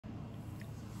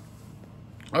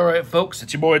Alright folks,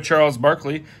 it's your boy Charles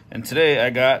Barkley, and today I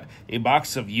got a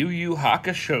box of Yu Yu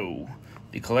Hakusho,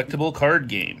 the collectible card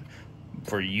game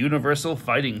for Universal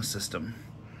Fighting System.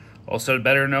 Also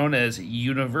better known as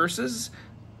Universes,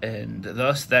 and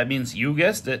thus that means, you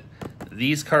guessed it,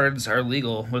 these cards are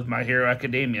legal with My Hero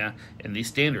Academia in the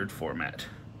standard format.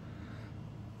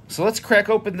 So let's crack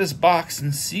open this box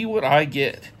and see what I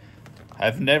get.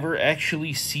 I've never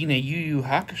actually seen a Yu Yu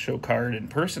Hakusho card in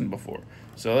person before.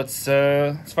 So let's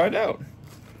find out.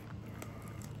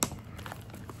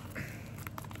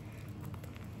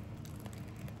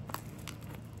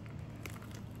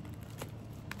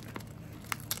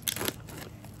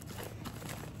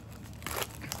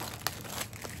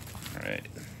 All right.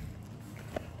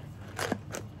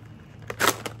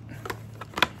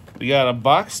 We got a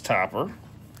box topper.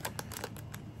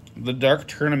 The Dark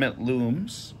Tournament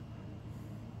looms.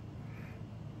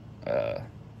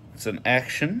 It's an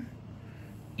action.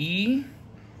 E,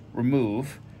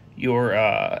 remove your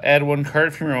add one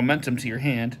card from your momentum to your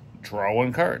hand, draw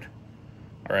one card.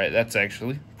 Alright, that's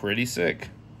actually pretty sick.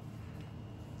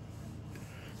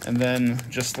 And then,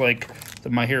 just like the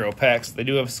My Hero packs, they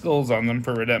do have skulls on them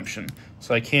for redemption.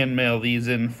 So I can mail these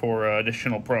in for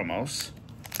additional promos.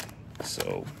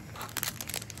 So,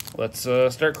 let's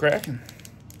start cracking.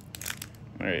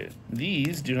 Alright,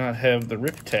 these do not have the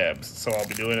rip tabs, so I'll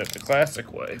be doing it the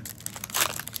classic way.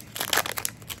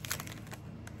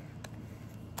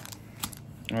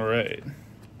 Alright,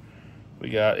 we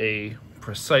got a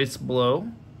Precise Blow.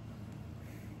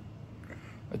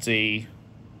 It's a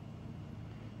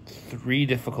 3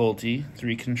 difficulty,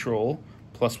 3 control,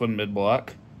 +1 mid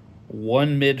block,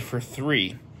 1 mid for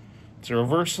 3. It's a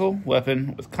reversal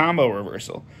weapon with combo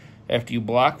reversal. After you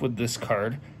block with this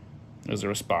card, as a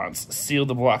response, seal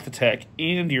the blocked attack,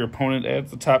 and your opponent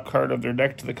adds the top card of their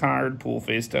deck to the card pool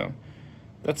face down.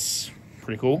 That's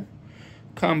pretty cool.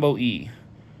 Combo E.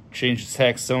 Change its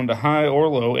attack zone to high or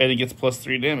low, and it gets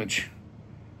 +3 damage.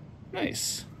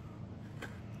 Nice.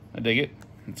 I dig it.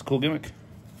 It's a cool gimmick.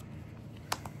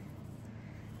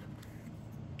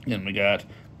 Then we got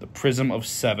the Prism of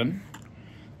 7.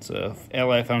 It's a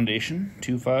Ally Foundation,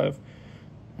 2/5.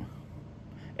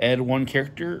 Add 1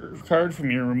 character card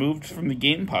from your removed from the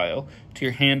game pile to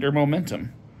your hand or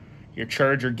momentum. Your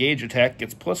charge or gauge attack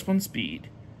gets +1 speed.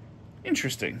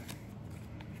 Interesting.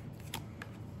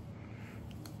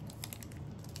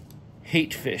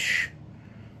 Hate Fish.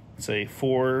 It's a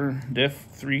 4 diff,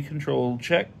 3 control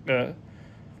check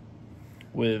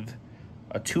with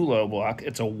a 2 low block.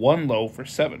 It's a 1 low for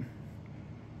 7.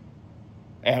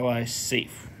 Ally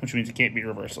safe, which means it can't be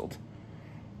reversaled.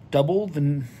 Double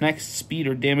the next speed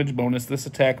or damage bonus this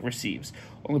attack receives.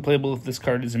 Only playable if this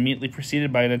card is immediately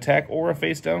preceded by an attack or a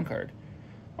face down card.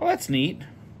 Oh, that's neat.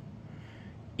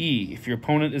 E, if your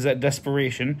opponent is at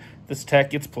desperation, this attack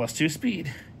gets +2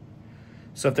 speed.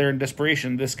 So if they're in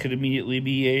desperation, this could immediately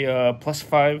be a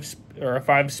 +5 or a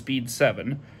 5 speed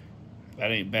 7.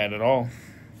 That ain't bad at all.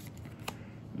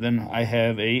 Then I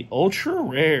have a ultra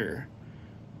rare,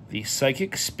 the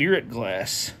Psychic Spirit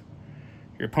Glass.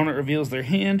 Your opponent reveals their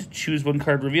hand. Choose 1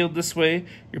 card revealed this way.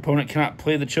 Your opponent cannot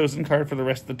play the chosen card for the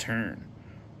rest of the turn.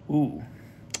 Ooh,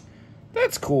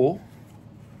 that's cool.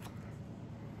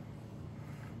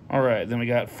 All right, then we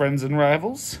got Friends and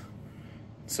Rivals.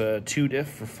 It's a 2 diff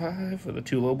for 5 with a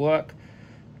 2 low block.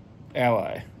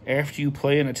 Ally. After you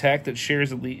play an attack that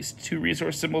shares at least 2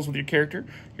 resource symbols with your character,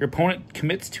 your opponent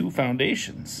commits 2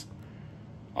 foundations.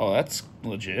 Oh, that's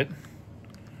legit.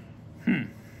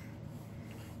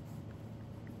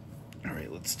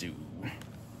 Alright, let's do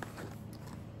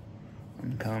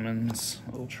uncommons,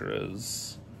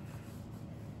 ultras,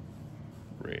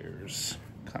 rares,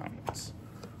 commons.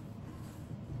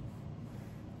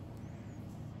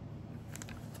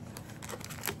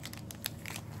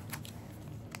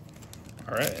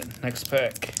 Alright, next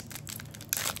pack.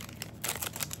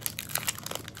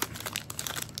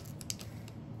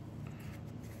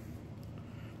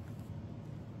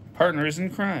 Partners in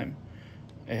Crime.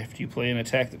 After you play an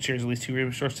attack that shares at least 2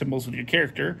 resource symbols with your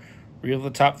character, reveal the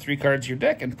top 3 cards of your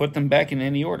deck and put them back in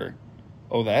any order.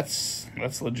 Oh, that's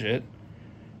legit.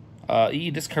 E,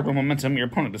 discard 1 momentum. Your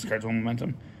opponent discards 1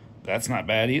 momentum. That's not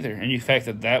bad either. And the fact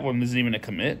that that one isn't even a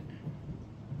commit.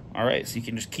 Alright, so you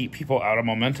can just keep people out of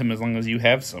momentum as long as you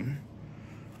have some.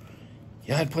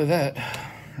 Yeah, I'd play that.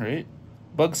 Alright.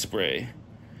 Bug Spray.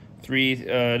 3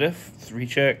 diff, 3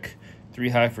 check, 3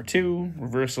 high for 2,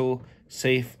 reversal,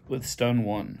 safe with stun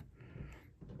 1.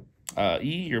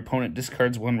 E, your opponent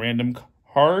discards 1 random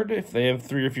card. If they have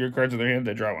 3 or fewer cards in their hand,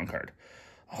 they draw 1 card.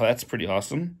 Oh, that's pretty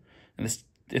awesome. And this,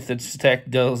 if this attack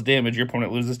deals damage, your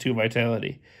opponent loses 2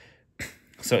 vitality.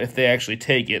 So if they actually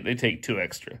take it, they take 2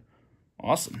 extra.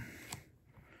 Awesome.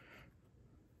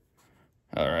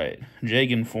 All right,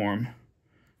 Jagan form,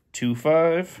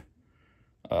 2/5.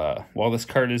 While this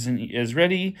card is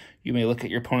ready, you may look at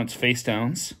your opponent's face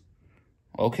downs.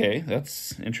 Okay,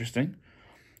 that's interesting.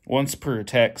 Once per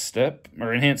attack step,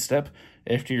 or enhanced step,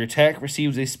 after your attack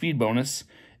receives a speed bonus,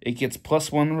 it gets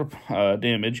 +1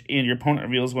 damage, and your opponent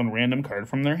reveals 1 random card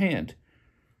from their hand.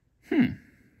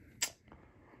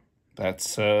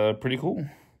 That's pretty cool.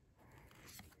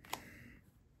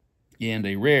 And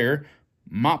a rare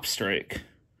Mop Strike.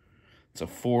 It's a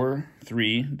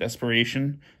 4/3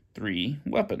 Desperation 3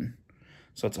 weapon.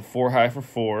 So it's a 4 high for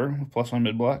 4 with +1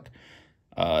 mid block.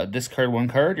 Discard 1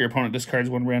 card. Your opponent discards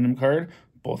 1 random card.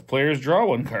 Both players draw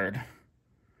 1 card.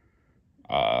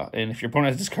 And if your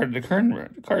opponent has discarded a card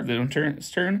on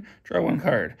its turn, draw 1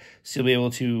 card. So you'll be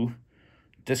able to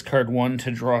discard 1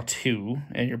 to draw 2,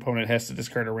 and your opponent has to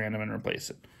discard a random and replace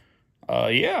it.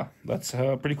 Yeah, that's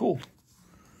pretty cool.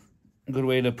 A good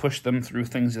way to push them through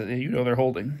things that you know they're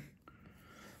holding.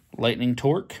 Lightning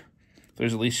Torque. If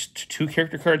there's at least 2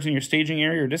 character cards in your staging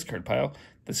area or discard pile,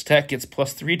 this attack gets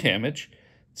 +3 damage.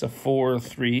 It's a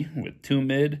 4/3 with 2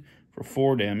 mid for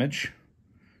 4 damage.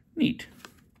 Neat.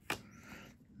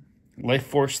 Life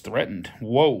Force Threatened.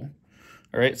 Whoa.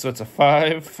 Alright, so it's a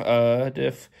 5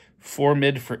 diff, 4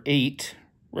 mid for 8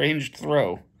 ranged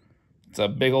throw. It's a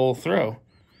big old throw.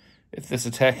 If this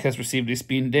attack has received a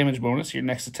speed and damage bonus, your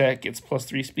next attack gets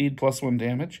 +3 speed, +1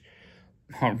 damage.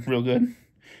 Oh, real good.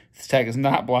 If this attack is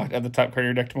not blocked, add the top card of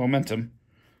your deck to momentum.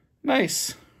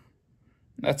 Nice.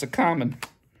 That's a common.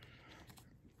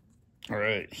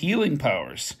 Alright, Healing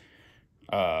Powers.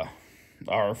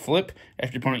 Our Flip,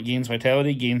 after your opponent gains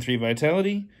vitality, gain 3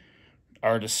 vitality.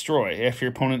 Our Destroy, after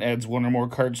your opponent adds 1 or more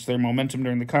cards to their momentum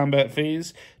during the combat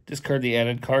phase, discard the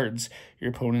added cards. Your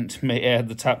opponent may add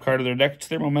the top card of their deck to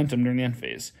their momentum during the end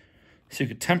phase. So you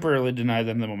could temporarily deny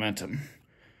them the momentum.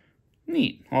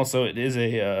 Neat. Also, it is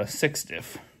a 6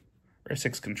 diff, or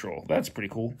 6 control. That's pretty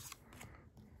cool.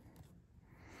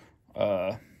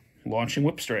 Launching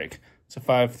Whip Strike. It's a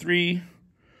 5/3,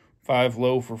 5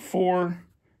 low for 4,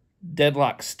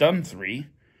 Deadlock Stun 3,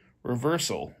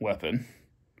 Reversal weapon.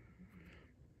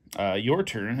 Your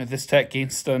turn. If this attack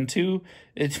gains stun 2,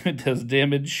 it does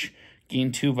damage,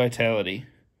 gain 2 vitality.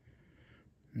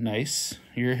 Nice.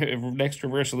 Your next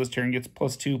reversal this turn gets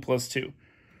 +2/+2.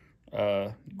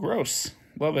 Gross.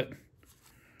 Love it.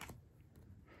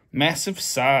 Massive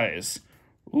Size.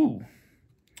 Ooh.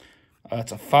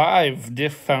 It's a 5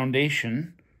 diff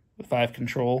foundation with 5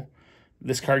 control.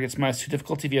 This card gets -2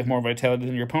 difficulty if you have more vitality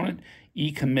than your opponent.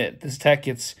 Commit. This attack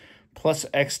gets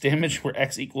 +X damage, where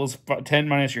X equals 10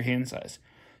 minus your hand size.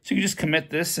 So you can just commit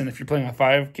this, and if you're playing a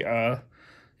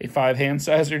 5 hand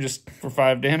size, or just for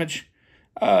 5 damage,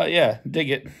 yeah, dig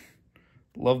it.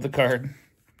 Love the card.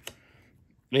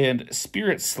 And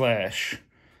Spirit Slash.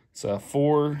 It's a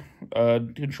 4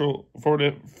 control,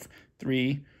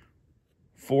 4/3,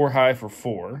 4 high for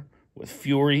 4 with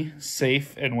Fury,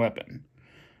 Safe, and Weapon.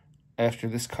 After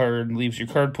this card leaves your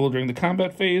card pool during the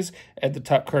combat phase, add the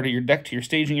top card of your deck to your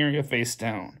staging area face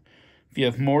down. If you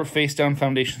have more face down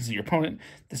foundations than your opponent,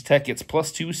 this attack gets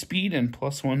 +2 speed and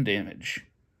 +1 damage.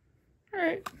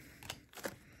 Alright.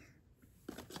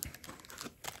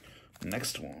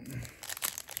 Next one.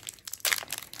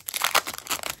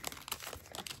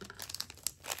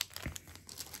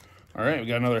 Alright, we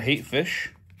got another Hate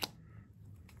Fish.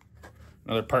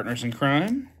 Another Partners in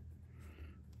Crime.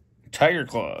 Tiger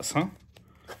Claws, huh?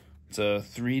 It's a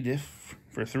 3 diff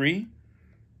for 3.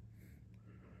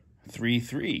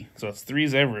 3/3. So it's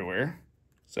 3s everywhere,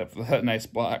 except for that nice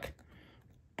block.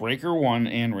 Breaker 1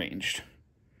 and ranged.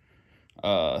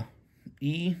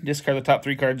 Discard the top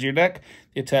 3 cards of your deck.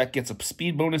 The attack gets a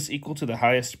speed bonus equal to the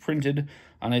highest printed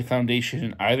on a foundation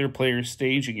in either player's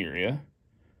staging area.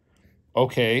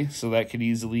 Okay, so that could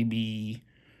easily be,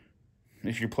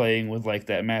 if you're playing with like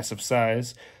that Massive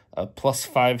Size, a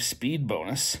 +5 speed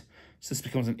bonus. So this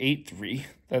becomes an 8/3.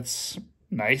 That's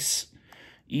nice.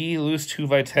 Lose 2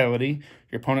 vitality.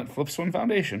 Your opponent flips 1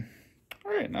 foundation.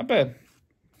 Alright, not bad.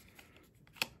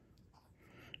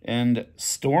 And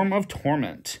Storm of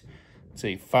Torment. It's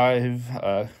a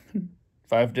 5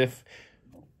 diff,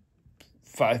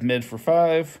 5 mid for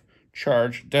 5.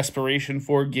 Charge, Desperation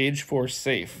 4, Gauge 4,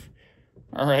 Safe.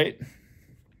 Alright.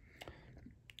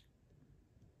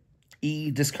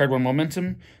 Discard 1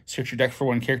 momentum. Search your deck for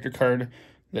 1 character card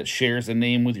that shares a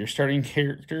name with your starting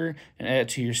character and add it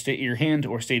to your hand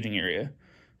or staging area.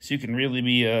 So you can really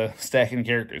be stacking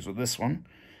characters with this one.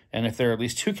 And if there are at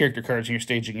least 2 character cards in your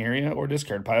staging area or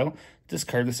discard pile,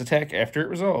 discard this attack after it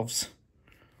resolves.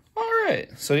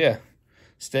 Alright, so yeah.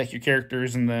 stack your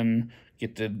characters, and then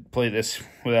get to play this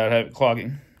without having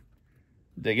clogging.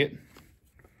 Dig it?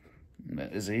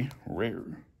 That is a rare.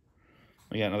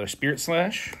 We got another Spirit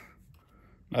Slash,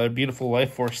 another beautiful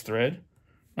Life Force Thread,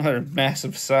 another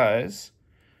massive size,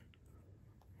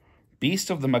 Beast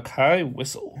of the Makai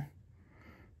Whistle.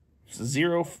 It's a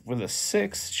 0 with a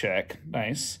 6 check.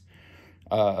 Nice.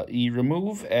 You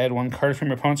remove, add 1 card from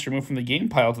your opponent's removed from the game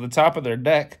pile to the top of their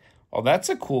deck. Oh, that's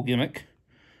a cool gimmick.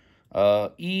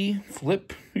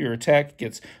 Flip, your attack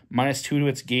gets -2 to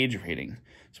its gauge rating.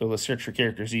 So let's search for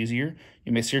characters easier.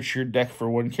 You may search your deck for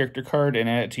 1 character card and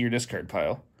add it to your discard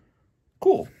pile.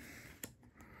 Cool.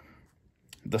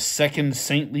 The Second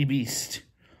Saintly Beast.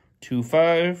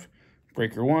 2/5,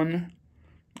 Breaker 1.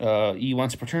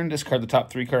 Once per turn, discard the top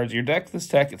 3 cards of your deck. This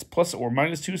attack gets plus or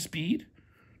 -2 speed.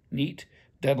 Neat.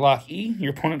 Deadlock E,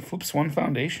 your opponent flips 1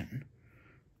 foundation.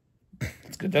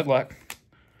 That's good deadlock.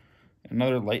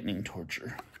 Another Lightning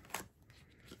Torture.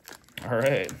 All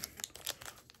right.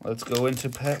 Let's go into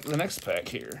the next pack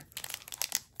here.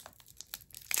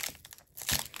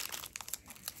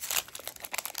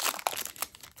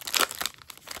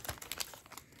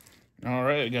 All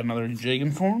right, we got another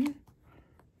Jagan form.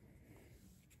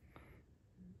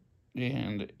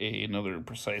 And another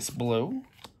Precise Blow.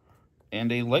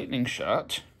 And a Lightning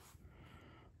Shot.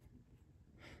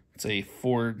 It's a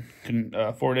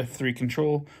 4/3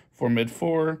 control, 4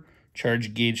 mid-4,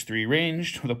 charge gauge 3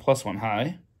 ranged with a +1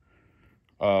 high.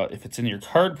 If it's in your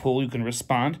card pool, you can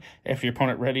respond. After your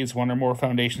opponent readies 1 or more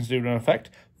foundations due to an effect,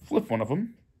 flip 1 of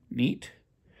them. Neat.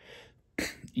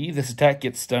 This attack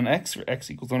gets stun X, where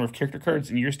X equals the number of character cards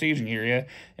in your staging area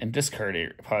and discard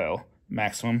pile,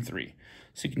 maximum 3.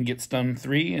 So you can get stun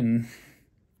 3, and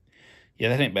yeah,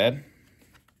 that ain't bad.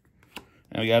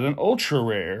 And we got an ultra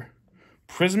rare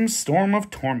Prism Storm of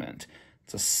Torment.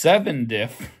 It's a 7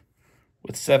 diff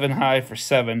with 7 high for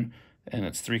 7, and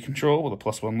it's 3 control with a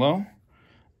 +1 low.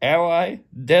 Ally,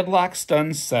 Deadlock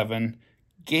Stun 7,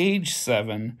 Gauge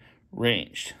 7,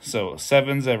 Ranged. So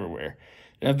 7s everywhere.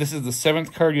 And if this is the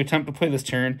 7th card you attempt to play this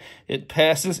turn, it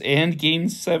passes and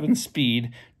gains 7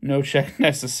 speed. No check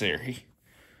necessary.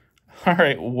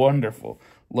 Alright, wonderful.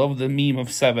 Love the meme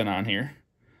of 7 on here.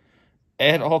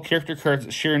 Add all character cards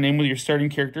that share a name with your starting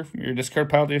character from your discard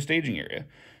pile to your staging area.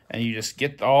 And you just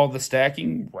get all the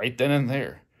stacking right then and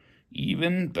there.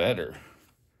 Even better.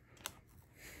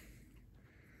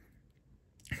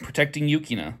 Protecting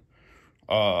Yukina.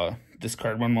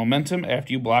 Discard 1 momentum.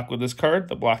 After you block with this card,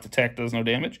 the blocked attack does no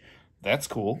damage. That's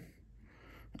cool.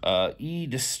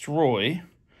 Destroy.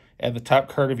 Add the top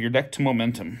card of your deck to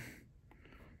momentum.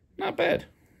 Not bad.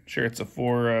 Sure, it's a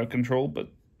 4 control,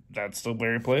 but that's still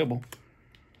very playable.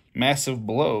 Massive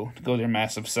Blow to go their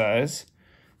massive size.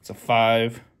 It's a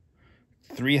 5,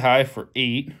 3 high for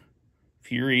 8.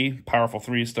 Fury, powerful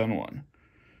 3, stun 1.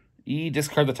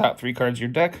 Discard the top 3 cards of your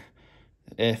deck.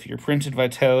 If your printed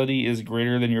vitality is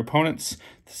greater than your opponent's,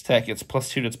 this attack gets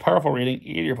 +2 to its powerful rating,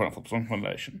 and your opponent flips 1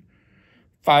 foundation.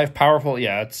 5 powerful,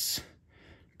 yeah, it's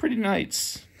pretty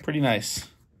nice. Pretty nice.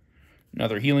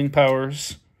 Another Healing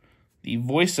Powers. The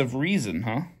Voice of Reason,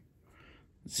 huh?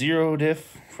 0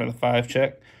 diff for the 5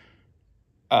 check.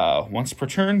 Once per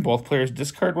turn, both players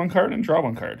discard 1 card and draw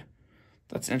 1 card.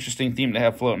 That's an interesting theme to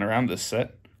have floating around this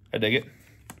set. I dig it.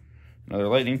 Another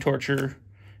Lightning Torture.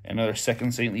 Another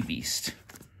Second Saintly Beast.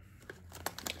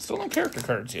 Still no character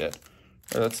cards yet.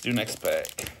 All right, let's do next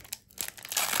pack.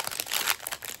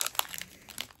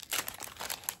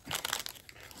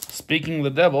 Speaking of the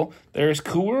devil, there's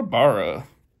Kuwabara.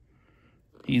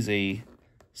 He's a,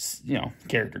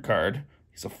 character card.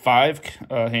 He's a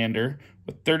 5-hander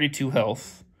with 32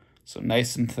 health, so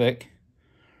nice and thick.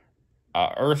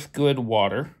 Earth Good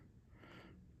Water.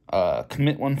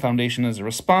 Commit 1 foundation as a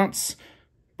response.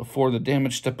 Before the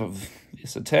damage step of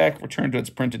this attack, return to its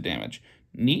printed damage.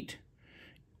 Neat.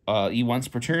 Once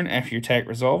per turn, after your attack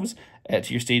resolves, add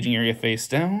to your staging area face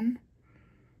down.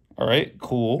 Alright,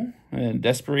 cool. And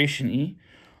Desperation E.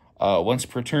 Once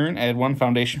per turn, add 1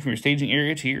 foundation from your staging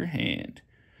area to your hand.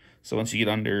 So once you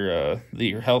get under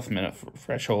your health minute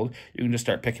threshold, you can just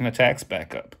start picking attacks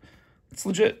back up. It's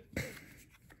legit. Then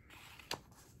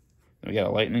we got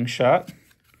a Lightning Shot.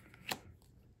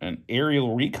 An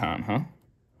Aerial Recon, huh?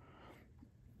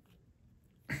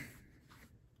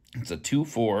 It's a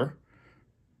 2/4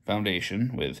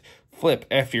 foundation with flip.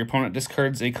 After your opponent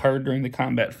discards a card during the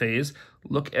combat phase,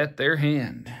 look at their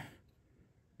hand.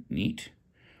 Neat.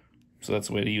 So that's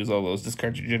the way to use all those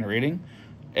discards you're generating.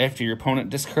 After your opponent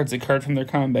discards a card from their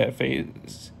combat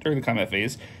phase, during the combat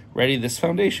phase, ready this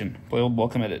foundation. Playable while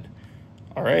committed.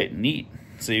 Alright, neat.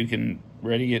 So you can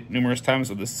ready it numerous times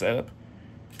with this setup.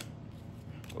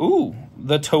 Ooh,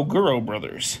 the Toguro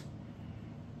Brothers.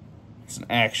 It's an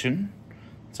action.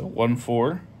 It's a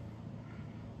 1/4.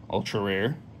 Ultra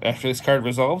rare. After this card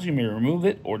resolves, you may remove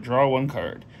it or draw one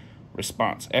card.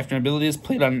 Response. After an ability is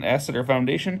played on an asset or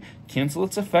foundation, cancel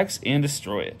its effects and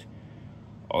destroy it.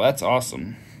 Oh, that's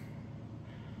awesome.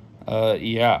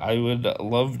 Yeah, I would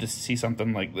love to see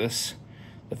something like this.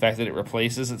 The fact that it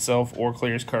replaces itself or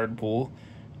clears card pool,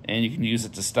 and you can use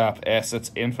it to stop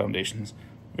assets and foundations.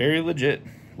 Very legit.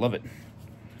 Love it.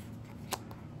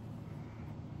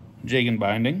 Jagan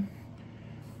Binding.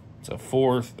 It's a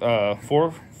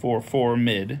 4/4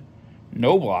 mid.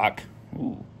 No block.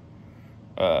 Ooh.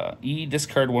 E,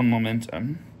 discard 1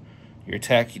 momentum.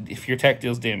 If your attack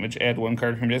deals damage, add 1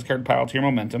 card from your discard pile to your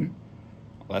momentum.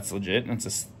 Well, that's legit.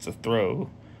 It's a throw.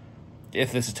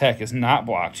 If this attack is not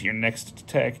blocked, your next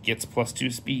attack gets +2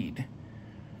 speed.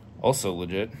 Also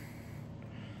legit.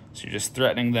 So you're just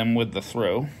threatening them with the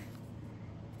throw.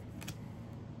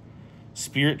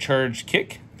 Spirit Charge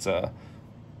Kick. It's a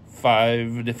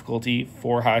 5 difficulty,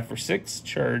 4 high for 6.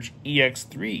 Charge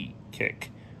EX3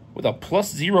 kick with a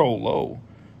 +0 low.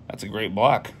 That's a great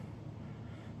block.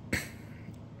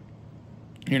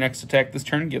 Your next attack this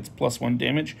turn gets +1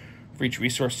 damage for each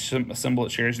resource symbol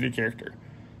it shares with your character.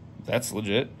 That's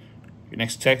legit. Your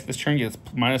next attack this turn gets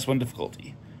 -1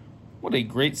 difficulty. What a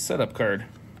great setup card.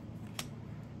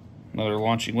 Another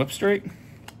launching whip strike.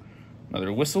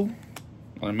 Another whistle.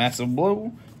 Another massive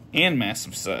blow. And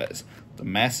massive size. The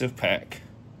massive pack.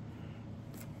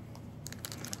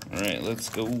 Alright, let's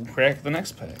go crack the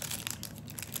next pack.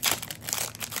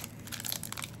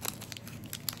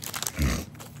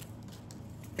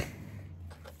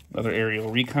 Another aerial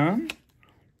recon.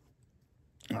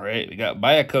 Alright, we got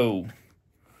Bayako.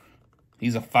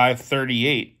 He's a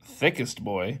 538. Thickest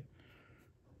boy.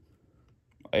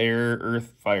 Air,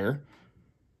 earth, fire.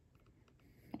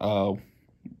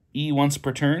 E once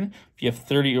per turn. If you have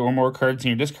 30 or more cards in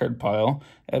your discard pile,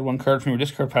 add 1 card from your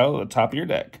discard pile to the top of your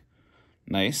deck.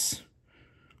 Nice.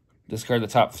 Discard the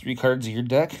top 3 cards of your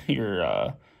deck.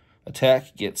 Your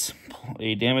attack gets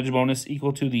a damage bonus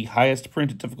equal to the highest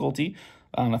printed difficulty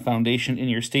on a foundation in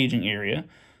your staging area.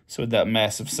 So with that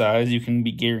massive size, you can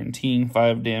be guaranteeing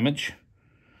 5 damage.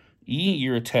 E,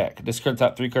 your attack. Discard the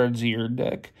top 3 cards of your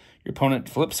deck. Your opponent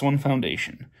flips 1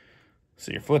 foundation.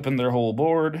 So you're flipping their whole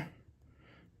board.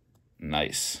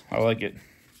 Nice. I like it.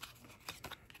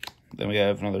 Then we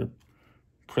have another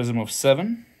Prism of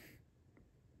 7.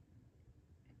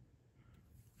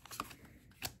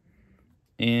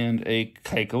 And a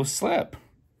Keiko Slap.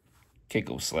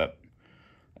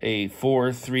 A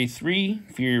 4/3/3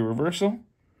 Fury Reversal.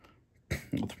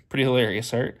 Pretty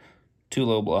hilarious art. 2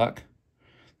 low block.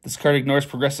 This card ignores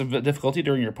progressive difficulty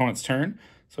during your opponent's turn,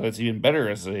 so it's even better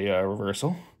as a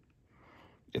reversal.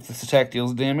 If this attack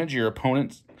deals damage, your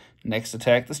opponent's next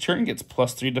attack this turn gets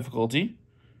 +3 difficulty.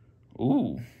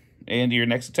 Ooh. And your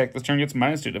next attack this turn gets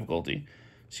 -2 difficulty.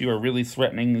 So you are really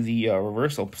threatening the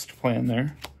reversal plan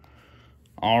there.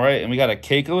 Alright, and we got a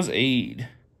Keiko's Aid.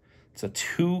 It's a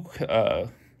 2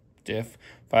 diff,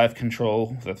 5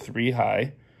 control with a 3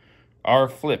 high. R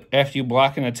flip. After you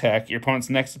block an attack, your opponent's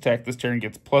next attack this turn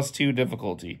gets +2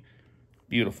 difficulty.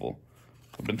 Beautiful.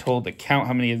 I've been told to count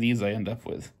how many of these I end up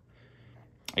with.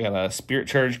 I got a Spirit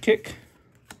Charge Kick.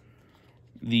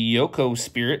 The Yoko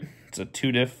Spirit. It's a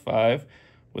 2 diff 5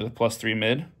 with a +3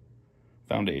 mid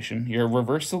foundation. Your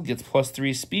reversal gets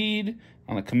 +3 speed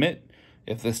on a commit.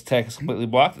 If this attack is completely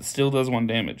blocked, it still does 1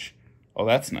 damage. Oh,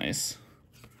 that's nice.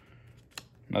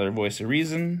 Another Voice of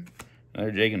Reason.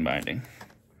 Another Jagan Binding.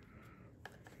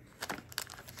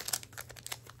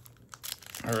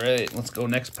 Alright, let's go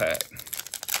next pack.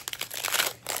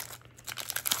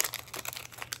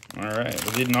 Alright,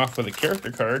 we're leading off with a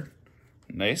character card.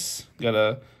 Nice. Got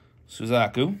a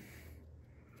Suzaku.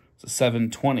 It's a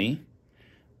 7/20.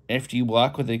 After you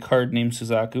block with a card named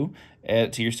Suzaku, add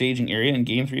it to your staging area and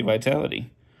gain 3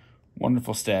 vitality.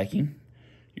 Wonderful stacking.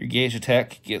 Your gauge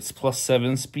attack gets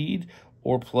 +7 speed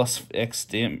or +X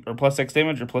damage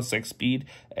or +X speed.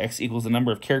 X equals the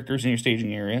number of characters in your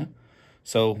staging area.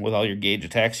 So with all your gauge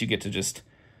attacks, you get to just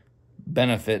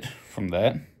benefit from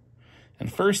that.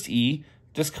 And first E,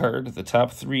 discard the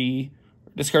top 3.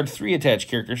 Discard 3 attached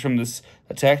characters from this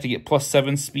attack to get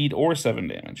 +7 speed or 7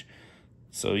 damage.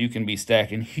 So you can be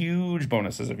stacking huge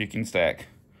bonuses if you can stack.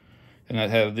 And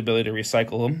that have the ability to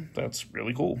recycle them. That's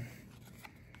really cool.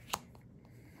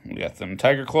 We got them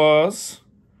Tiger Claws.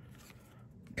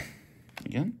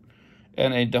 Again.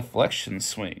 And a Deflection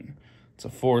Swing. It's a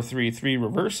 4/3/3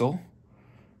 reversal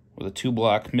with a 2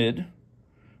 block mid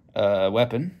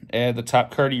weapon. Add the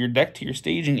top card of your deck to your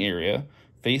staging area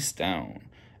face down.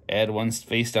 Add 1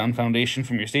 face-down foundation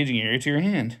from your staging area to your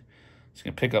hand. It's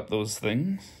going to pick up those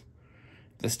things.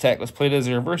 If this attack was played as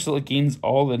a reversal, it gains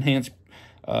all the enhanced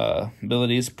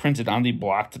abilities printed on the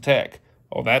blocked attack.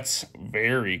 Oh, that's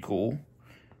very cool.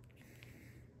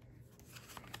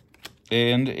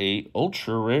 And a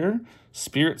ultra rare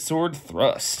Spirit Sword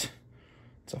Thrust.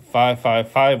 It's a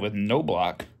 5/5/5 with no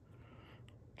block.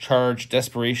 Charge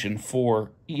Desperation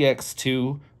 4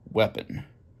 EX2 weapon.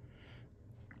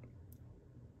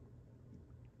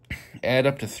 Add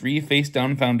up to 3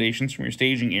 face-down foundations from your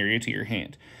staging area to your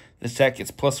hand. This attack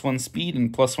gets +1 speed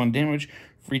and +1 damage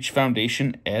for each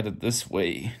foundation added this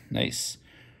way. Nice.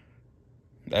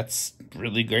 That's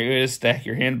really great way to stack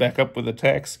your hand back up with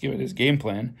attacks, give it his game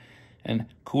plan. And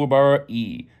Kuwabara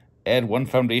E. Add 1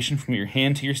 foundation from your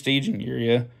hand to your staging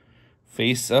area,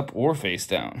 face up or face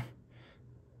down.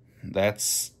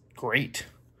 That's great.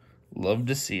 Love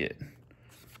to see it.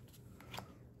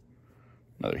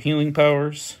 Another Healing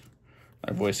Powers.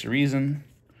 Another Voice of Reason.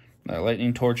 Another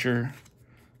Lightning Torture.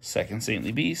 Second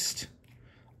Saintly Beast.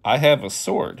 I Have a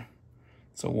Sword.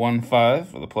 It's a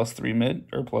 1/5 with a +3 mid,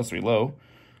 or +3 low.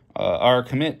 R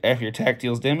commit, after your attack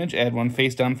deals damage, add 1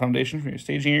 face-down foundation from your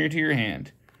staging area to your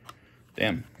hand.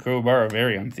 Damn, Kuwabara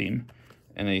very on theme.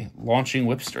 And a launching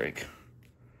whip strike.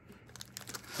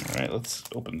 Alright, let's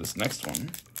open this next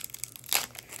one.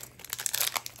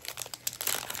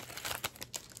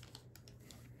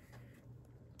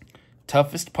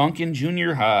 Toughest Punk in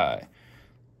Junior High.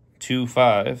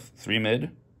 2/5, 3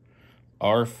 mid.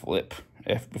 R flip.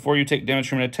 Before you take damage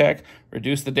from an attack,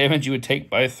 reduce the damage you would take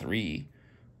by 3.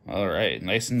 Alright,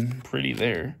 nice and pretty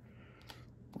there.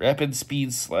 Rapid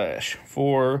Speed Slash.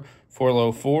 4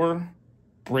 low 4.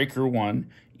 Breaker 1.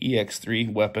 EX3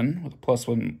 weapon with a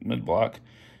 +1 mid block.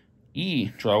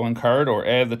 E. Draw 1 card or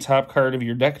add the top card of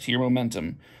your deck to your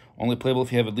momentum. Only playable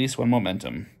if you have at least 1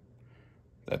 momentum.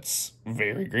 That's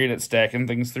very great at stacking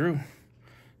things through.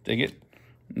 Dig it.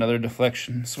 Another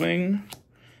Deflection Swing.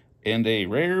 And a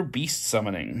rare Beast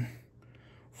Summoning.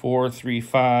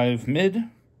 4/3/5 mid.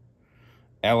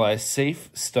 Ally safe,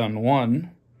 stun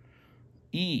 1.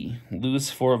 E.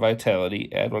 Lose 4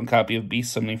 vitality. Add 1 copy of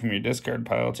Beast Summoning from your discard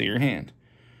pile to your hand.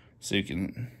 So you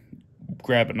can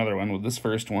grab another one with this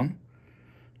first one.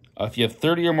 If you have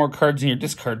 30 or more cards in your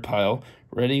discard pile,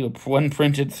 ready with 1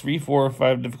 printed 3, 4, or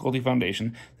 5 difficulty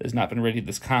foundation that has not been ready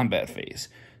this combat phase.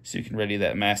 So you can ready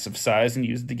that massive size and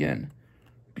use it again.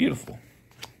 Beautiful.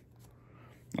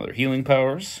 Another Healing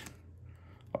Powers.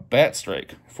 A Bat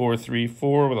Strike.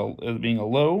 4/3/4 with it being a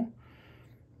low.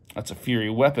 That's a Fury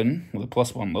Weapon with a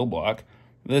 +1 low block.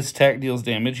 This attack deals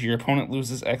damage. Your opponent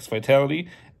loses X vitality.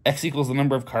 X equals the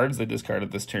number of cards they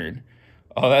discarded this turn.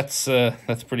 Oh, that's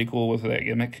pretty cool with that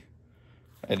gimmick.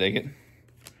 I dig it.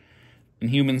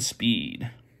 Inhuman Speed.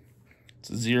 It's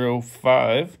a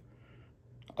 0/5.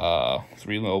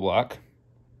 3 low block.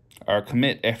 R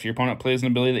commit, after your opponent plays an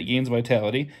ability that gains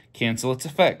vitality, cancel its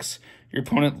effects. Your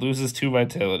opponent loses 2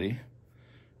 vitality.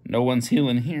 No one's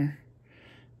healing here.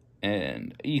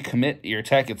 And E commit, your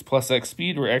attack gets +X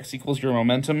speed, where X equals your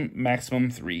momentum, maximum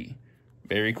 3.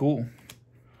 Very cool.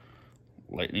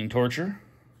 Lightning Torture.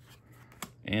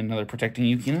 And another Protecting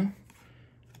Yukino.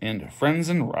 And Friends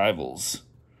and Rivals.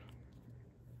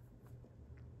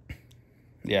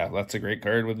 Yeah, that's a great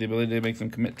card with the ability to make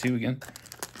them commit 2 again.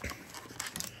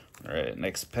 Alright,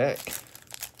 next pack.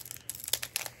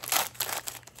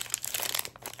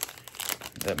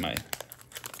 Got my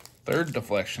third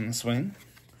Deflection Swing.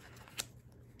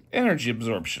 Energy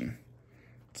Absorption.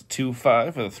 It's a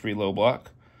 2/5 with a 3 low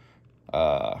block.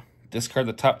 Discard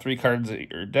the top 3 cards of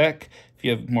your deck. If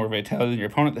you have more vitality than your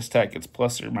opponent, this attack gets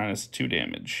 +or -2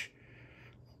 damage.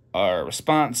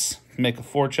 Response, make a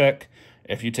 4 check.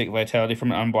 If you take vitality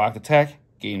from an unblocked attack,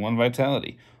 gain 1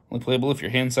 vitality. Only playable if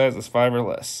your hand size is 5 or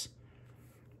less.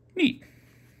 Neat.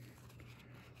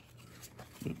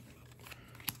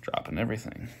 Dropping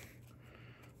everything.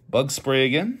 Bug Spray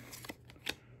again.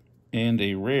 And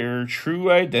a rare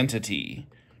True Identity.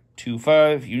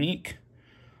 2/5, unique.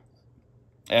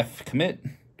 F commit.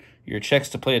 Your checks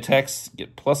to play attacks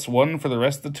get +1 for the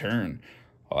rest of the turn.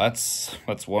 Oh,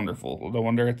 that's wonderful. No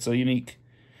wonder it's so unique.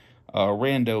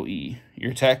 Rando E.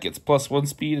 Your attack gets +1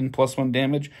 speed and +1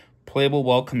 damage. Playable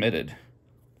while committed.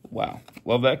 Wow.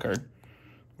 Love that card.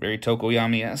 Very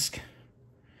Tokoyami-esque.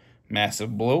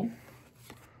 Massive Blow.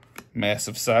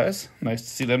 Massive Size. Nice to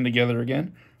see them together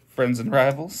again. Friends and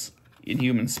Rivals.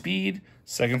 Inhuman Speed.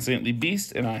 Second Saintly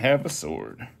Beast. And I Have a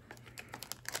Sword.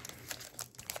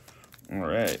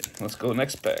 Alright. Let's go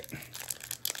next pack.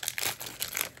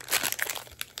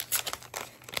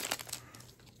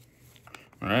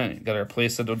 Alright. Got our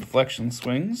playset of Deflection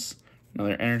Swings.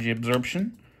 Another Energy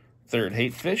Absorption. Third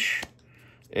Hate Fish,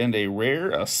 and a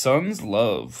rare, A Sun's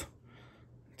Love.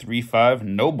 3/5,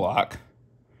 no block.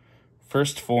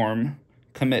 First form,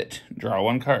 commit. Draw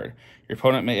one card. Your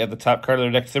opponent may add the top card of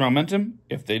their deck to their momentum.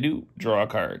 If they do, draw a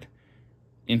card.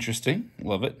 Interesting.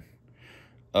 Love it.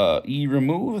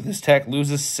 Remove. This attack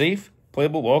loses safe,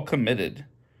 playable while committed.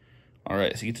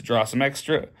 Alright, so you get to draw some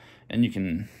extra, and you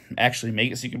can actually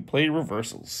make it so you can play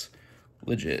reversals.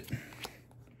 Legit.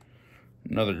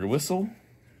 Another Whistle.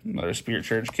 Another Spirit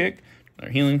Charge Kick.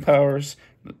 Another Healing Powers.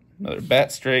 Another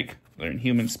Bat Strike. Another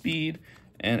Inhuman Speed.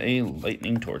 And a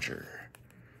Lightning Torture.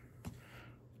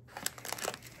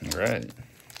 Alright.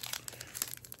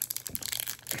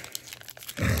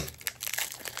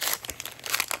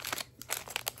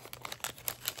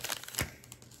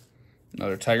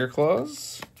 Another Tiger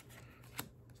Claws.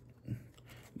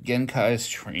 Genkai's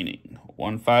Training.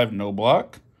 1/5, no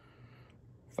block.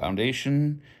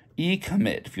 Foundation.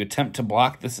 Commit. If you attempt to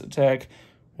block this attack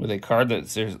with a card that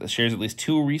shares at least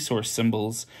 2 resource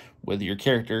symbols with your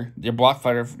character, your block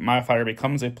modifier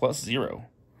becomes a +0.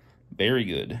 Very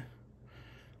good.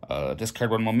 Discard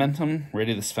 1 momentum.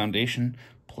 Ready this Foundation.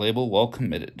 Playable while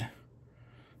committed.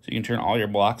 So you can turn all your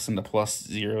blocks into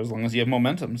 +0 as long as you have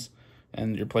momentums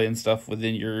and you're playing stuff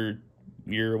within your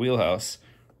wheelhouse.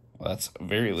 Well, that's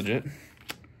very legit.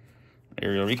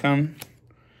 Aerial Recon.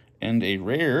 And a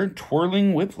rare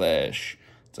Twirling Whiplash.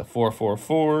 It's a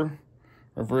 4/4/4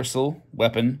 reversal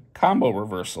weapon combo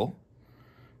reversal.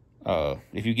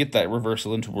 If you get that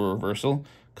reversal into a reversal,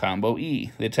 combo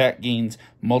E. The attack gains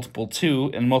multiple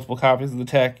 2, and multiple copies of the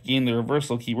attack gain the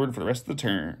reversal keyword for the rest of the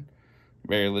turn.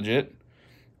 Very legit.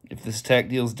 If this attack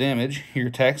deals damage, your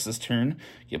attacks this turn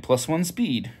get +1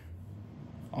 speed.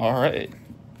 Alright.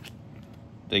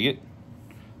 Dig it.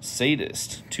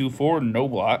 Sadist. 2/4, no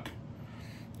block.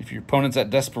 If your opponent's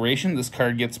at Desperation, this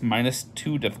card gets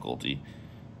 -2 difficulty,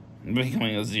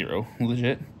 becoming a 0.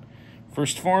 Legit.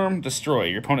 First form, Destroy.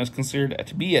 Your opponent is considered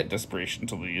to be at Desperation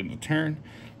until the end of the turn.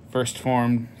 First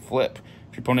form, Flip.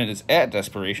 If your opponent is at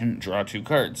Desperation, draw 2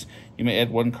 cards. You may add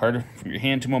 1 card from your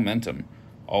hand to Momentum.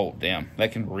 Oh, damn.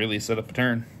 That can really set up a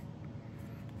turn.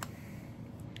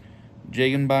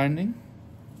 Jagan Binding.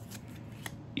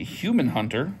 Human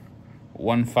Hunter.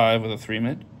 1/5 with a 3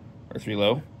 mid, or 3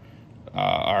 low.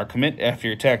 Our commit, after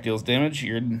your attack deals damage,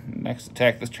 your next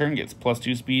attack this turn gets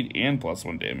 +2 speed and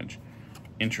 +1 damage.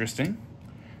 Interesting.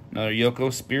 Another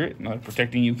Yoko Spirit, another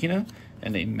Protecting Yukina,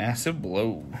 and a Massive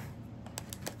Blow.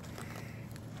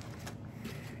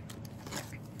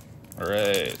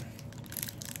 Alright.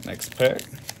 Next pack.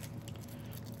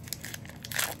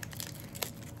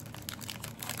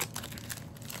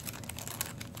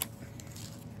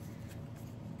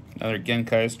 Another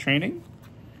Genkai's Training.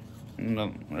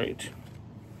 Right.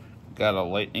 Got a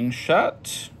Lightning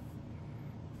Shot.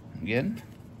 Again.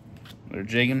 Another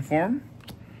Jagan form.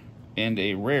 And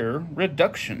a rare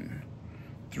Reduction.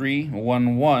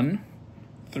 3/1/1.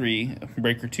 3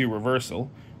 Breaker 2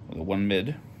 reversal with a 1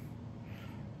 mid.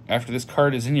 After this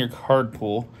card is in your card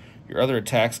pool, your other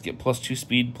attacks get +2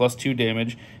 speed, +2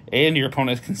 damage, and your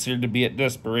opponent is considered to be at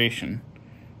Desperation.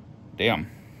 Damn.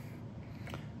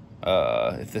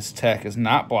 If this attack is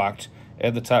not blocked,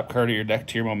 add the top card of your deck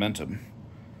to your momentum.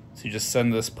 So you just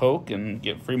send this poke and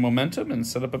get free momentum and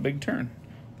set up a big turn.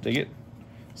 Dig it?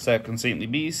 Sapkin Saintly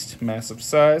Beast, massive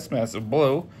size, massive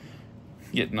blow.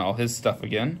 Getting all his stuff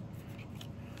again.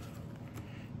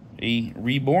 A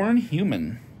Reborn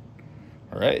Human.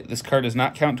 Alright, this card does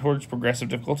not count towards progressive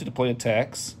difficulty to play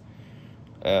attacks.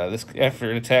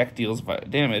 After an attack deals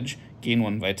damage, gain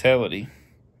 1 vitality.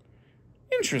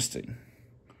 Interesting.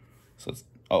 So it's,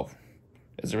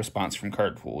 as a response from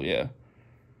card pool, yeah.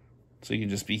 So you can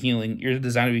just be healing. You're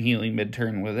designed to be healing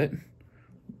mid-turn with it.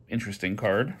 Interesting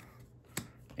card.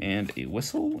 And a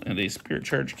Whistle and a Spirit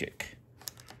Charge Kick.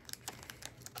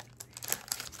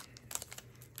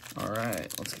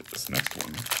 Alright, let's get this next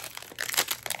one.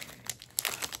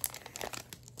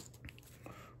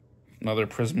 Another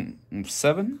Prism of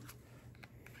 7.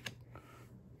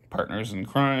 Partners in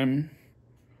Crime.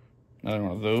 Another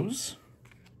one of those.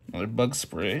 Another Bug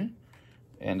Spray.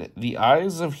 And the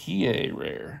Eyes of Hiei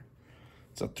rare.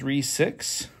 It's a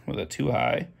 3/6 with a 2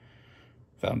 high.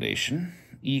 Foundation.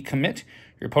 Commit.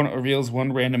 Your opponent reveals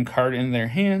 1 random card in their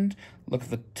hand. Look at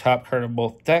the top card of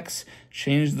both decks.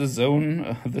 Change the zone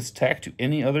of this attack to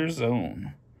any other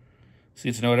zone. So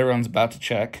you get to know what everyone's about to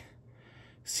check.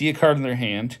 See a card in their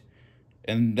hand.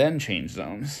 And then change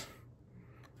zones.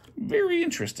 Very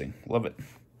interesting. Love it.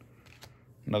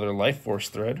 Another Life Force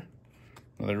Thread.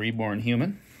 Another Reborn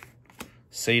Human.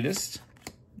 Sadist.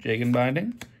 Jagan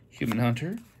Binding. Human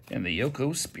Hunter. And the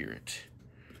Yoko Spirit.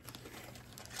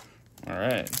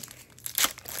 Alright.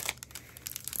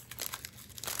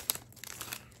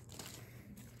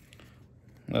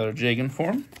 Another Jagan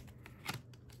form.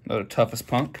 Another Toughest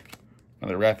Punk.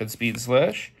 Another Rapid Speed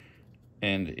Slash.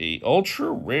 And a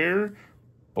ultra rare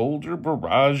Boulder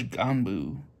Barrage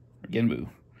Genbu.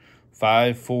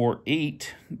 5, 4,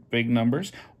 8. Big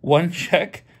numbers. 1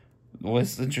 check.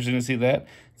 Was interesting to see that.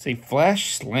 It's a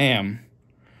Flash Slam.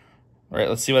 All right,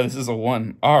 let's see why this is a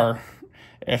 1. R.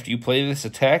 After you play this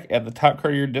attack, add the top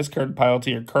card of your discard pile to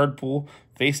your card pool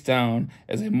face down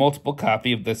as a multiple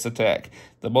copy of this attack.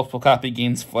 The multiple copy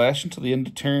gains Flash until the end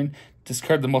of turn.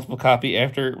 Discard the multiple copy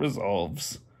after it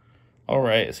resolves. All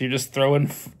right, so you're just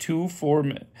throwing 2 4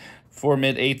 mid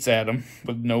 8s at him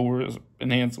with no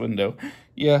enhanced window.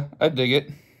 Yeah, I dig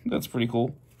it. That's pretty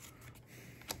cool.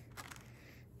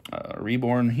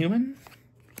 Reborn Human.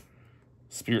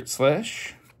 Spirit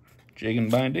Slash.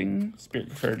 Jagan Binding.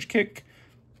 Spirit Charge Kick.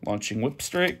 Launching Whip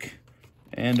Strike.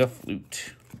 And a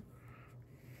Flute.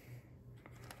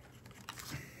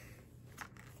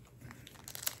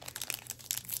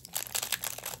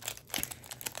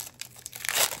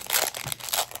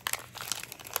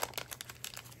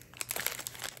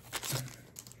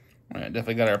 Alright,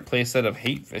 definitely got our playset of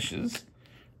Hate Fishes.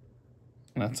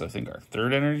 That's, I think, our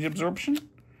 3rd energy absorption.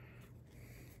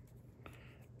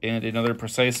 And another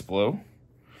Precise Blow.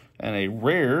 And a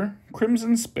rare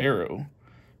Crimson Sparrow.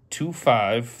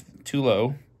 2/5, too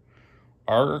low.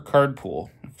 R card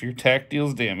pool. If your attack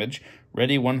deals damage,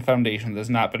 ready 1 foundation that has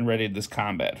not been readied this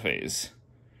combat phase.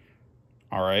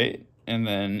 Alright. And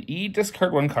then E,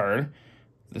 discard 1 card.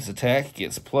 This attack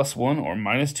gets +1 or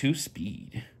 -2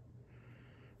 speed.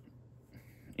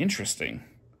 Interesting.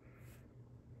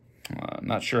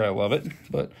 Not sure I love it,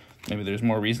 but maybe there's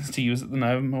more reasons to use it than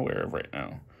I'm aware of right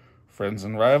now. Friends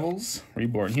and Rivals,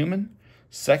 Reborn Human,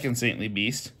 2nd Saintly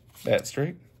Beast, Bat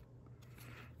Strike,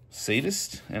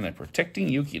 Sadist, and a Protecting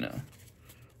Yukino.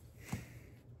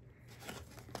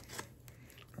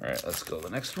 Alright, let's go to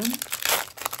the next one.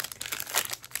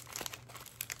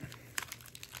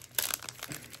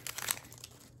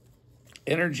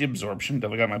 Energy Absorption,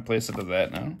 definitely got my playset of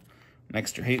that now.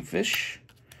 Next to Hate Fish.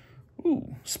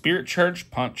 Ooh, Spirit Charge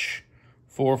Punch.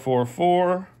 4, 4,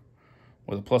 4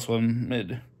 with a +1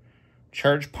 mid.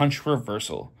 Charge Punch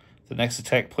Reversal. The next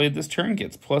attack played this turn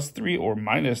gets +3 or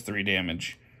 -3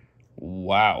 damage.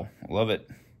 Wow, love it.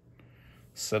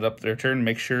 Set up their turn,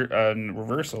 make sure, on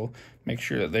reversal, make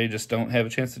sure that they just don't have a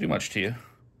chance to do much to you.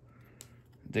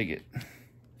 Dig it.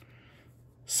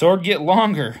 Sword Get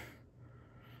Longer.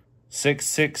 6,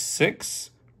 6,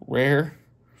 6. Rare.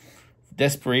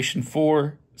 Desperation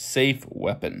 4. Safe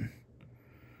Weapon.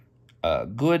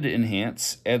 Good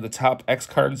Enhance. Add the top X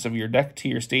cards of your deck to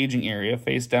your staging area,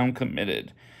 face down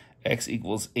committed. X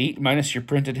equals 8 minus your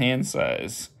printed hand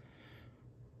size.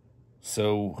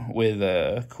 So with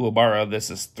Kuwabara, this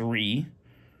is 3.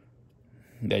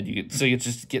 That you get, so you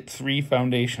just get 3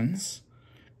 foundations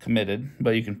committed,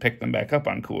 but you can pick them back up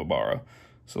on Kuwabara.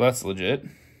 So that's legit.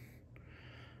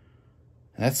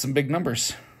 That's some big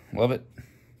numbers. Love it.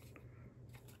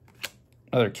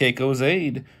 Another Keiko's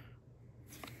Aid.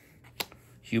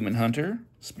 Human Hunter,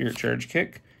 Spirit Charge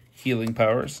Kick, Healing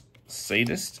Powers,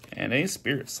 Sadist, and a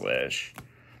Spirit Slash.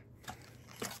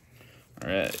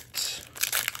 Alright.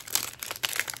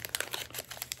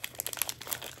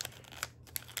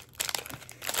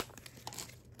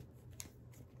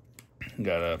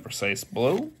 Got a Precise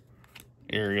Blow,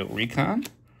 Aerial Recon,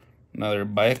 another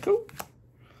Baiko,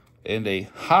 and a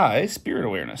High Spirit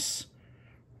Awareness.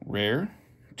 Rare,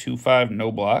 2/5,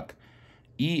 no block.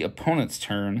 E, opponent's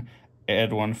turn.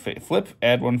 Add 1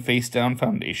 add 1 face down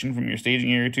foundation from your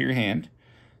staging area to your hand.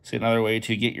 See another way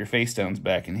to get your face downs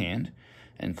back in hand.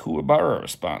 And Kuwabara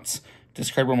response.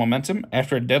 Discard 1 momentum.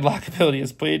 After a deadlock ability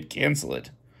is played, cancel it.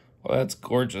 Well, that's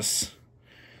gorgeous.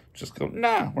 Just go,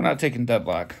 nah, we're not taking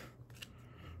deadlock.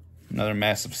 Another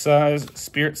massive size,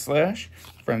 Spirit Slash,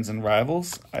 Friends and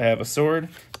Rivals. I have a sword,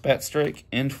 Bat Strike,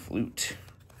 and Flute.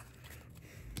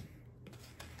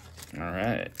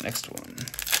 Alright, next one.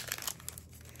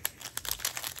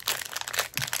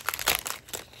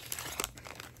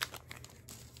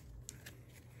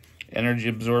 Energy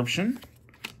Absorption,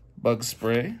 Bug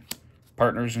Spray,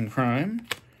 Partners in Crime,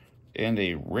 and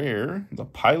a rare, the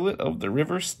Pilot of the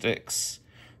River Styx.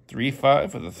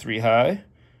 3/5 with a 3 high.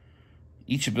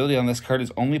 Each ability on this card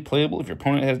is only playable if your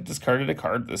opponent has discarded a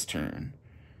card this turn.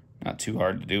 Not too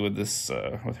hard to do with this,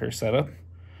 with her setup.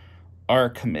 R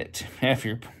Commit. If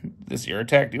your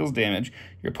attack deals damage,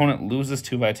 your opponent loses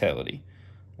 2 vitality.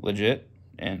 Legit.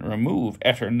 And remove.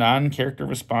 After a non-character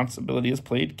responsibility is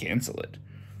played, cancel it.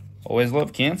 Always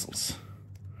love cancels.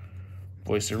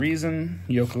 Voice of Reason,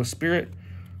 Yoko Spirit,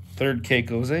 3rd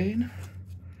Keiko's Aid,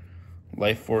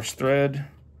 Life Force Thread,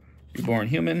 Reborn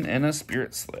Human, and a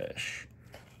Spirit Slash.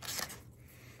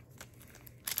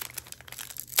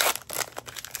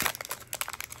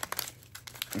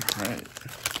 Alright.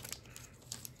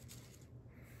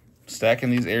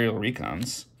 Stacking these aerial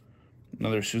recons.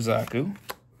 Another Suzaku.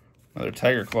 Another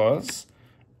Tiger Claws.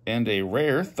 And a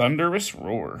rare Thunderous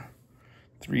Roar.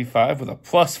 3/5 with a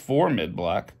 +4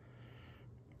 mid-block.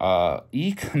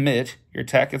 E-commit. Your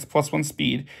attack gets +1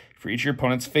 speed for each of your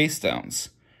opponent's face downs.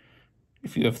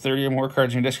 If you have 30 or more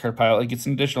cards in your discard pile, it gets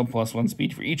an additional +1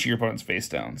 speed for each of your opponent's face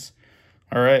downs.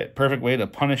 Alright, perfect way to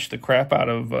punish the crap out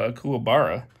of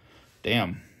Kuwabara.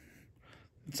 Damn.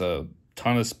 It's a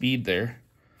ton of speed there.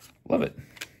 Love it.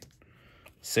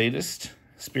 Sadist,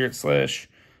 Spirit Slash,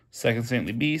 Second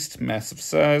Saintly Beast, Massive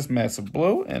Size, Massive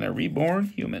Blow, and a Reborn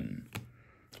Human.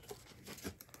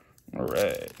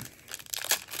 Alright.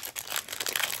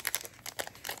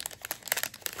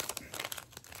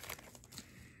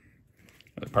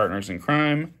 Another Partners in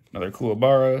Crime, another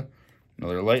Kuwabara,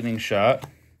 another Lightning Shot,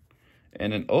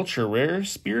 and an ultra rare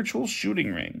Spiritual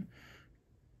Shooting Ring.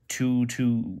 2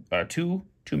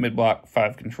 mid-block,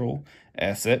 5 control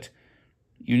asset.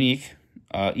 Unique.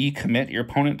 E-commit. Your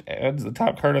opponent adds the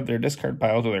top card of their discard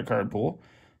pile to their card pool.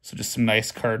 So just some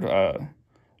nice card.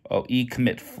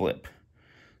 E-commit flip.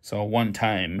 So a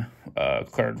one-time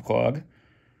card clog.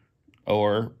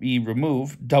 Or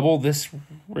E-remove. Double this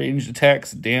ranged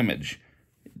attack's damage.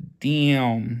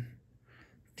 Damn.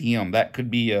 That could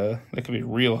be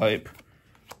real hype.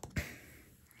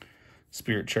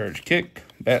 Spirit Charge Kick,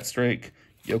 Bat Strike,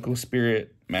 Yoko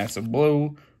Spirit, Massive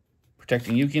Blow,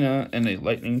 Protecting Yukina, and a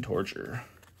Lightning Torture.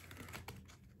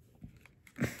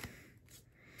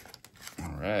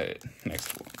 Alright,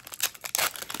 next one.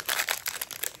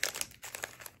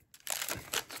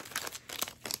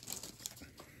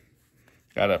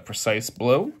 Got a Precise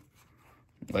Blow,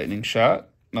 Lightning Shot,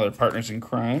 another Partners in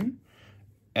Crime,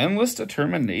 Endless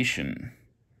Determination.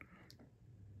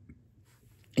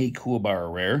 A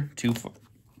Kuwabara rare.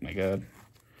 My god.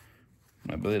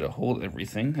 My ability to hold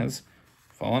everything has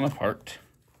fallen apart.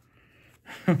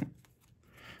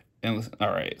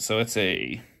 Alright, so it's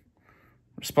a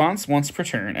response once per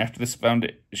turn after this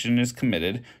foundation is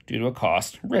committed due to a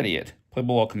cost. Ready it.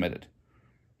 Playable while committed.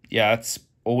 Yeah, it's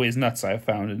always nuts I've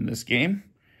found in this game.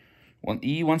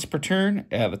 Once per turn,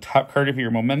 add the top card of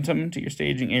your momentum to your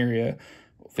staging area.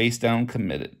 Face down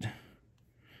committed.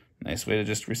 Nice way to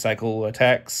just recycle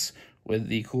attacks with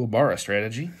the Kuwabara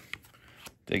strategy.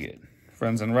 Dig it.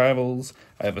 Friends and Rivals.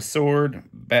 I have a Sword,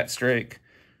 Bat Strike,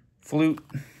 Flute,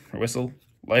 or Whistle,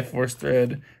 Life Force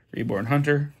Thread, Reborn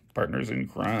Hunter, Partners in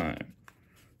Crime.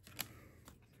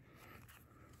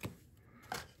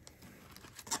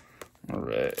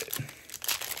 Alright.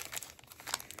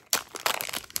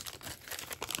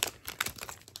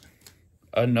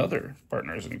 Another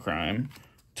Partners in Crime,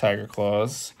 Tiger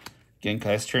Claws,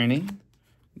 Genkai's Training,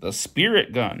 the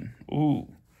Spirit Gun. Ooh.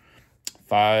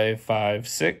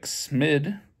 5/5/6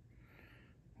 mid.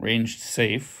 Ranged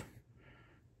safe.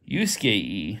 Yusuke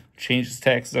E. Change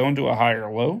attack zone to a high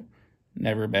or low.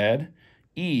 Never bad.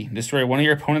 E. Destroy one of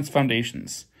your opponent's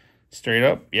foundations. Straight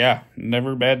up, yeah.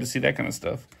 Never bad to see that kind of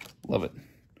stuff. Love it.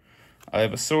 I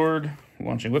have a Sword.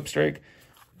 Launching Whip Strike.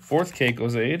 4th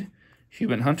Keiko's Aid.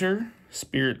 Human Hunter.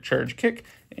 Spirit Charge Kick.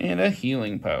 And a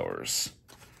Healing Powers.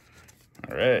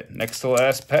 Alright, next to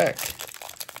last pack.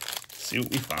 Let's see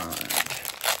what we find.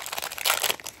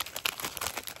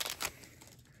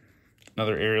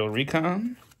 Another Aerial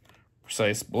Recon,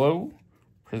 Precise Blow,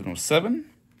 Prism of 7,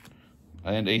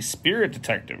 and a Spirit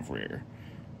Detective rare.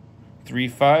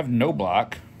 3/5, no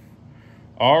block.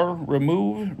 R,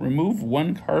 remove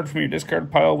one card from your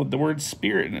discard pile with the word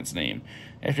Spirit in its name.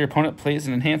 After your opponent plays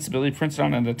an enhanced ability printed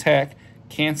on an attack,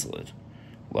 cancel it.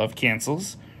 Love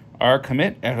cancels. R,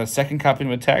 commit. After a second copy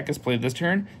of attack is played this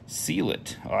turn, seal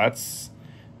it. Oh, that's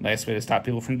a nice way to stop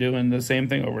people from doing the same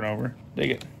thing over and over.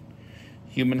 Dig it.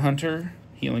 Human Hunter,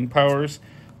 Healing Powers,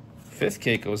 5th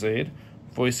Keiko's Aid,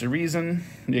 Voice of Reason,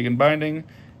 Nigan Binding,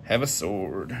 Have a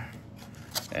Sword.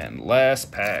 And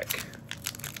last pack.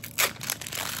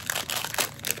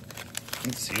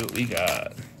 Let's see what we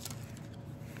got.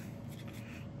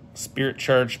 Spirit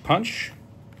Charge Punch,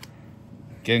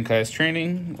 Genkai's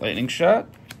Training, Lightning Shot,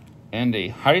 and a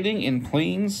Hiding in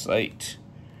Plain Sight.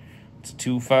 It's a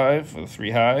 2/5 with a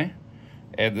 3 high.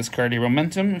 Add this card to your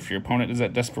momentum if your opponent is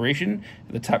at Desperation.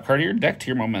 Add the top card of your deck to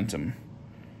your momentum.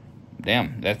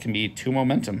 Damn, that can be 2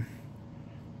 momentum.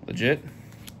 Legit.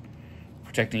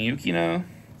 Protecting Yukina,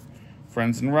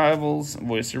 Friends and Rivals,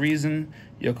 Voice of Reason,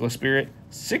 Yoko Spirit,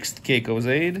 6th Keiko's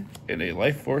Aid, and a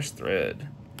Life Force Thread.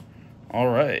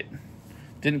 Alright.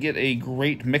 Didn't get a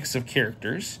great mix of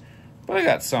characters. But I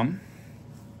got some.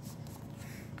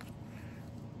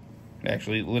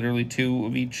 Actually, literally 2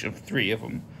 of each of 3 of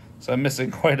them. So I'm missing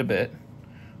quite a bit.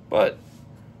 But,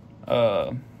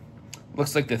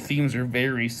 looks like the themes are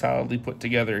very solidly put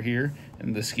together here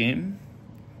in this game,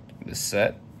 this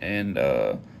set. And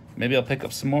maybe I'll pick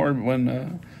up some more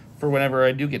for whenever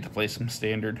I do get to play some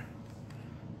Standard.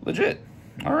 Legit.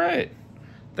 All right.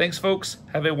 Thanks, folks.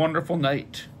 Have a wonderful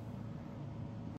night.